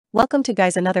Welcome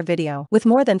to another video. With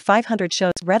more than 500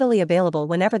 shows readily available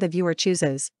whenever the viewer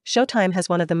chooses, Showtime has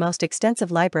one of the most extensive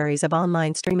libraries of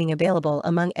online streaming available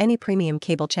among any premium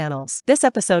cable channels. This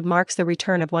episode marks the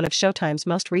return of one of Showtime's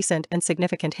most recent and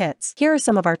significant hits. Here are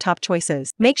some of our top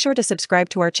choices. Make sure to subscribe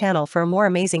to our channel for a more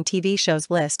amazing TV shows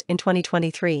list in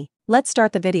 2023. Let's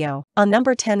start the video. On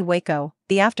number 10, Waco,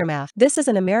 The Aftermath. This is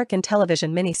an American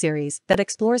television miniseries that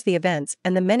explores the events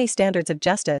and the many standards of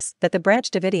justice that the Branch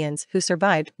Davidians who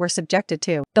survived were subjected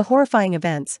to. The horrifying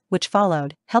events, which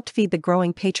followed, helped feed the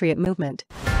growing patriot movement.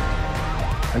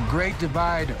 A great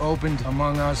divide opened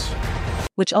among us,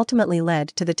 which ultimately led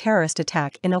to the terrorist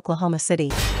attack in Oklahoma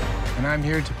City. And I'm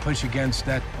here to push against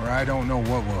that, or I don't know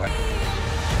what will happen.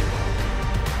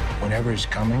 Whatever is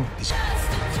coming is...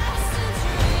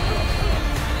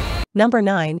 Number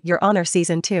 9, Your Honor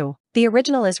Season 2. The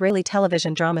original Israeli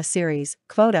television drama series,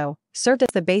 Kvodo, served as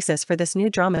the basis for this new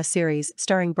drama series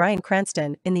starring Bryan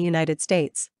Cranston in the United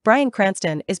States. Bryan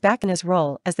Cranston is back in his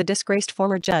role as the disgraced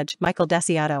former judge Michael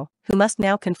Desiato, who must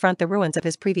now confront the ruins of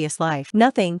his previous life.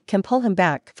 Nothing can pull him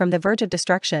back from the verge of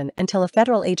destruction until a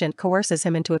federal agent coerces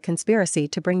him into a conspiracy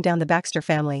to bring down the Baxter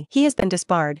family. He has been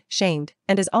disbarred, shamed,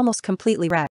 and is almost completely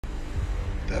wrecked.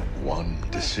 That one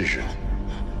decision.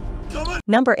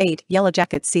 Number 8, Yellow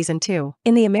Jackets Season 2.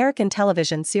 In the American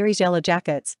television series Yellow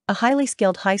Jackets, a highly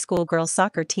skilled high school girls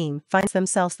soccer team finds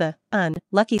themselves the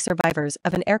unlucky survivors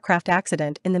of an aircraft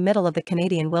accident in the middle of the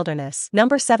Canadian wilderness.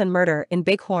 Number 7, Murder in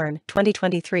Bighorn,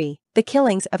 2023. The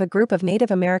killings of a group of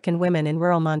Native American women in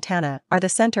rural Montana are the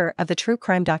center of the true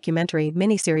crime documentary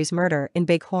miniseries Murder in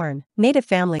Bighorn. Native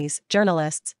families,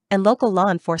 journalists, and local law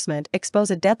enforcement expose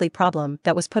a deadly problem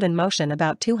that was put in motion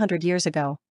about 200 years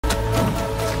ago.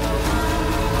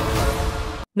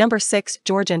 Number 6,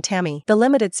 George and Tammy. The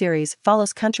limited series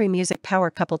follows country music power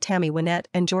couple Tammy Wynette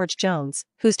and George Jones,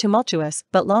 whose tumultuous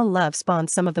but long love spawned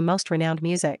some of the most renowned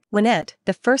music. Wynette,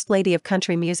 the first lady of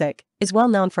country music, is well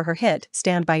known for her hit,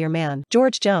 Stand By Your Man.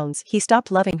 George Jones, He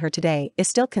Stopped Loving Her Today, is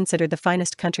still considered the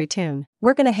finest country tune.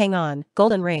 We're Gonna Hang On,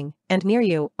 Golden Ring, and Near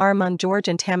You are among George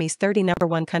and Tammy's 30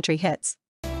 #1 country hits.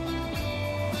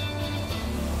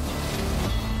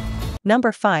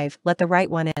 Number 5, Let the Right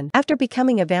One In. After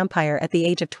becoming a vampire at the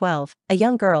age of 12, a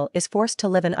young girl is forced to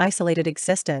live an isolated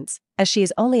existence, as she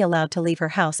is only allowed to leave her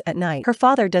house at night. Her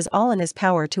father does all in his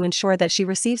power to ensure that she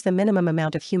receives the minimum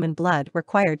amount of human blood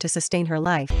required to sustain her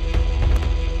life.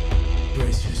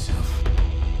 Brace yourself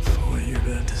for what you're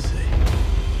about to see.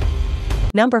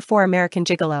 Number 4, American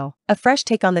Gigolo. A fresh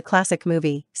take on the classic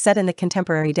movie, set in the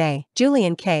contemporary day.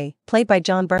 Julian Kay, played by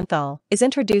John Bernthal, is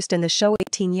introduced in the show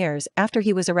 18 years after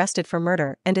he was arrested for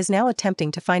murder and is now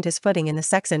attempting to find his footing in the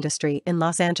sex industry in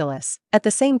Los Angeles. At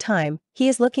the same time, he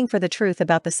is looking for the truth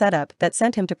about the setup that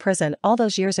sent him to prison all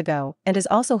those years ago and is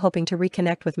also hoping to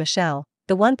reconnect with Michelle,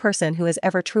 the one person who has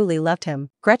ever truly loved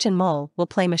him. Gretchen Mol will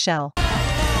play Michelle.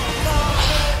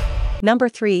 Number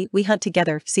 3, We Hunt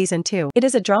Together, Season 2. It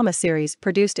is a drama series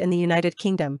produced in the United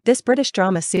Kingdom. This British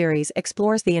drama series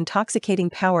explores the intoxicating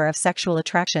power of sexual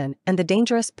attraction and the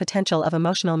dangerous potential of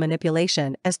emotional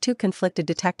manipulation as two conflicted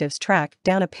detectives track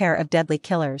down a pair of deadly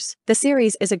killers. The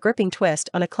series is a gripping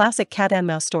twist on a classic cat and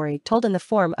mouse story told in the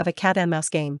form of a cat and mouse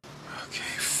game.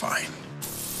 Okay, fine.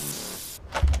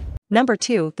 Number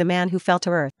 2, The Man Who Fell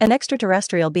to Earth. An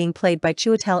extraterrestrial being played by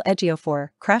Chiwetel Ejiofor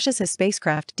crashes his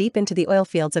spacecraft deep into the oil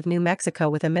fields of New Mexico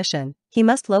with a mission. He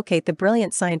must locate the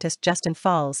brilliant scientist Justin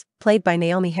Falls, played by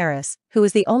Naomi Harris, who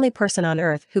is the only person on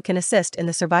Earth who can assist in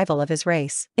the survival of his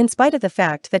race. In spite of the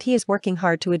fact that he is working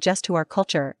hard to adjust to our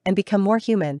culture and become more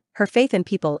human, her faith in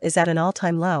people is at an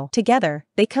all-time low. Together,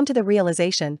 they come to the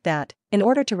realization that, in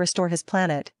order to restore his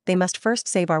planet, they must first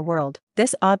save our world.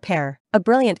 This odd pair, a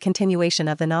brilliant continuation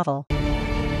of the novel.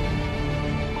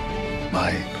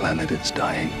 My planet is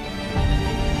dying.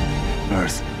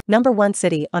 Earth. Number 1,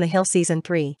 City on a Hill Season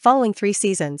 3. Following 3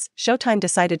 seasons, Showtime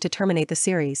decided to terminate the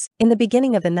series. In the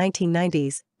beginning of the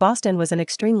 1990s, Boston was an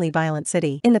extremely violent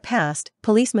city. In the past,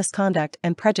 police misconduct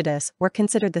and prejudice were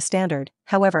considered the standard.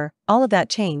 However, all of that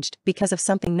changed because of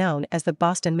something known as the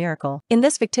Boston Miracle. In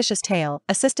this fictitious tale,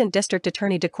 Assistant District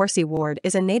Attorney DeCourcy Ward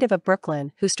is a native of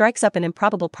Brooklyn who strikes up an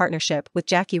improbable partnership with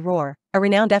Jackie Rohr, a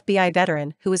renowned FBI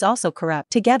veteran who is also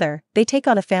corrupt. Together, they take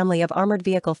on a family of armored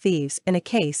vehicle thieves in a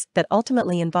case that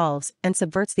ultimately involves and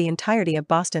subverts the entirety of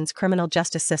Boston's criminal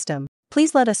justice system.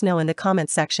 Please let us know in the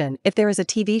comments section if there is a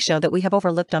TV show that we have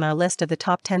overlooked on our list of the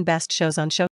top 10 best shows on Showtime.